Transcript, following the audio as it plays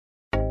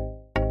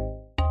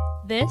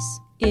This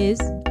is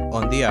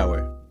On the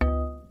Hour.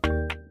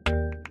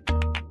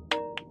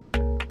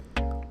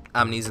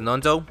 I'm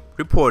Nizanondo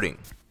reporting.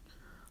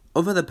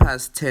 Over the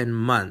past 10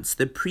 months,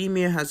 the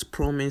Premier has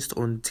promised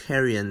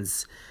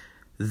Ontarians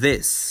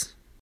this.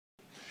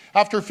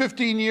 After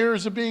 15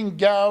 years of being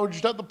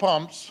gouged at the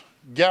pumps,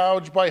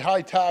 gouged by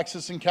high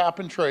taxes and cap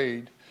and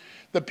trade,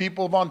 the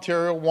people of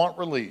Ontario want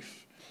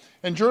relief.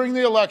 And during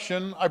the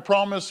election, I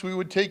promised we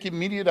would take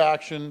immediate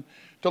action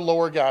to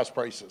lower gas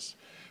prices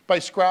by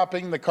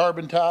scrapping the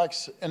carbon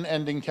tax and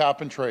ending cap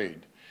and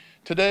trade.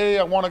 Today,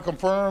 I want to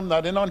confirm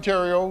that in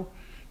Ontario,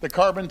 the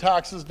carbon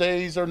tax's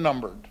days are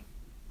numbered.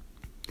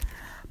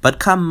 But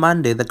come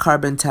Monday, the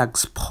carbon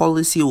tax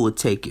policy will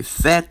take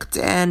effect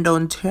and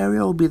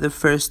Ontario will be the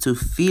first to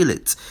feel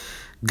it.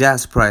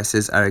 Gas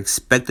prices are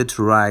expected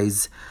to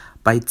rise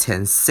by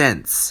 10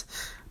 cents.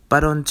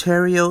 But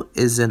Ontario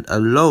isn't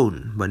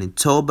alone.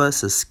 Manitoba,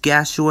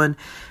 Saskatchewan,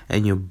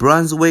 and New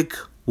Brunswick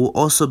will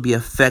also be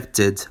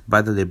affected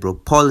by the Liberal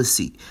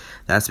policy.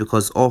 That's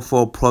because all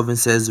four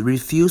provinces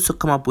refuse to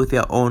come up with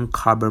their own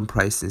carbon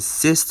pricing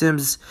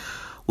systems,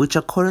 which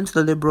according to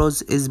the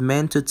Liberals is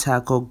meant to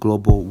tackle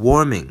global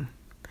warming.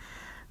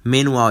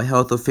 Meanwhile,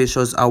 health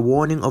officials are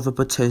warning of a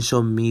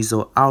potential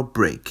measles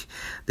outbreak.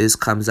 This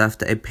comes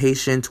after a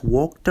patient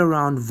walked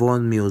around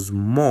Vaughan Mills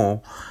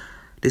Mall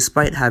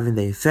despite having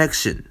the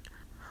infection.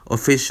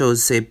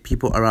 Officials say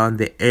people around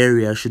the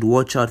area should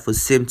watch out for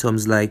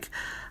symptoms like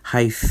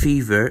high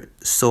fever,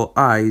 sore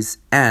eyes,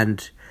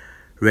 and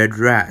red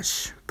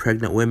rash.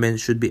 Pregnant women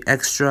should be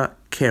extra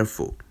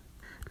careful.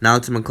 Now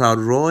to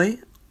McLeod Roy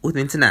with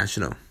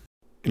International.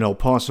 In El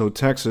Paso,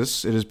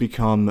 Texas, it has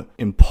become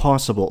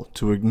impossible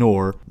to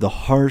ignore the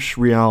harsh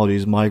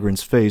realities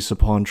migrants face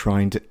upon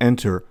trying to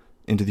enter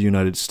into the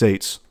United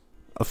States.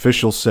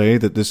 Officials say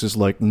that this is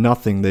like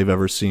nothing they've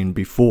ever seen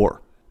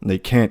before, and they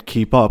can't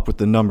keep up with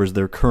the numbers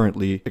they're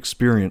currently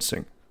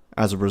experiencing.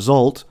 As a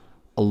result,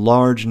 a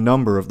large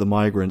number of the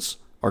migrants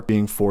are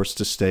being forced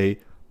to stay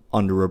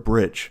under a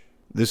bridge.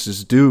 This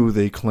is due,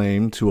 they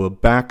claim, to a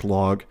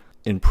backlog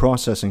in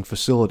processing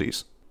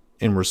facilities.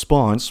 In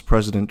response,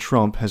 President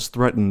Trump has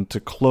threatened to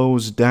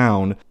close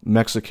down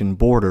Mexican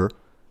border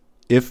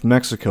if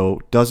Mexico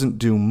doesn't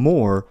do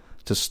more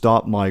to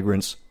stop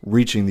migrants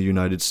reaching the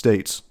United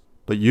States.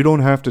 But you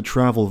don't have to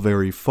travel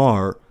very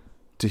far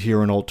to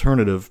hear an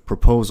alternative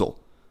proposal.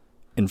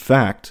 In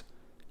fact,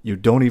 you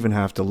don't even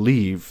have to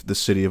leave the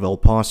city of El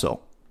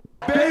Paso.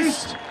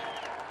 Based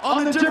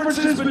on the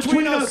differences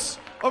between us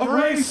of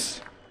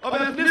race, of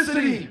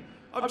ethnicity,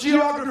 of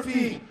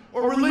geography,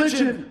 or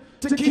religion,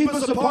 to keep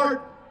us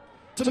apart,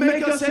 to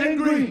make us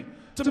angry,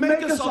 to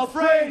make us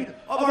afraid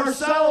of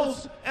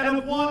ourselves and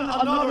of one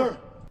another.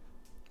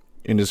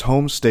 In his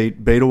home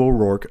state, Beto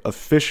O'Rourke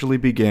officially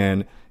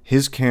began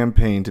his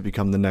campaign to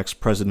become the next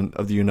president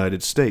of the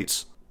United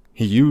States.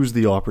 He used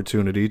the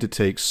opportunity to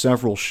take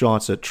several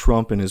shots at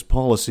Trump and his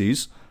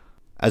policies,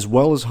 as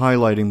well as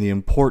highlighting the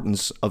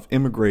importance of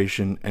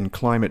immigration and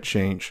climate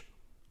change.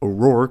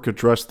 O'Rourke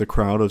addressed the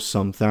crowd of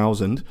some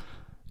thousand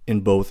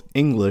in both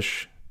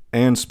English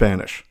and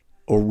Spanish.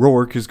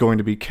 O'Rourke is going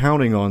to be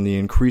counting on the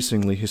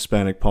increasingly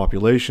Hispanic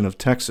population of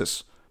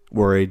Texas,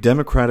 where a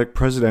Democratic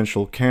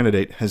presidential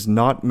candidate has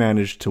not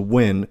managed to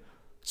win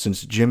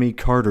since Jimmy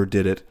Carter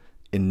did it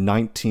in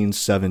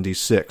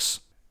 1976.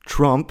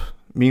 Trump,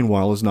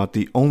 meanwhile, is not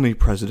the only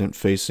president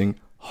facing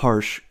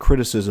harsh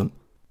criticism.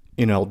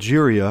 In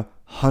Algeria,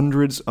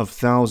 hundreds of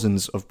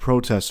thousands of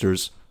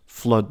protesters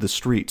flood the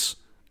streets,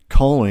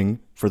 calling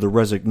for the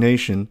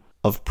resignation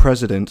of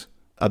President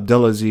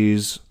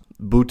Abdelaziz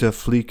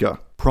Bouteflika,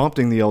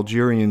 prompting the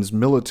Algerians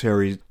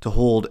military to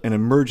hold an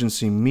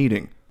emergency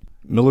meeting.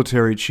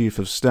 Military Chief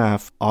of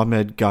Staff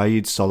Ahmed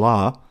Gaid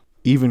Salah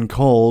even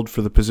called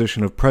for the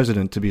position of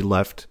president to be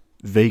left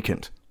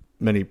vacant.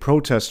 Many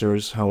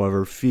protesters,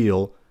 however,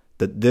 feel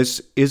that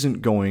this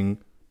isn't going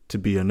to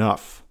be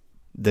enough.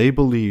 They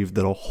believe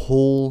that a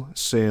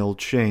wholesale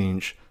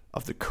change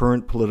of the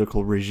current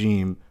political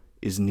regime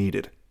is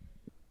needed.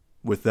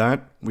 With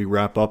that, we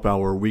wrap up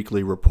our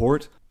weekly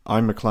report.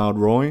 I'm McLeod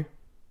Roy,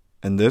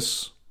 and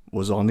this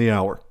was On the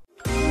Hour.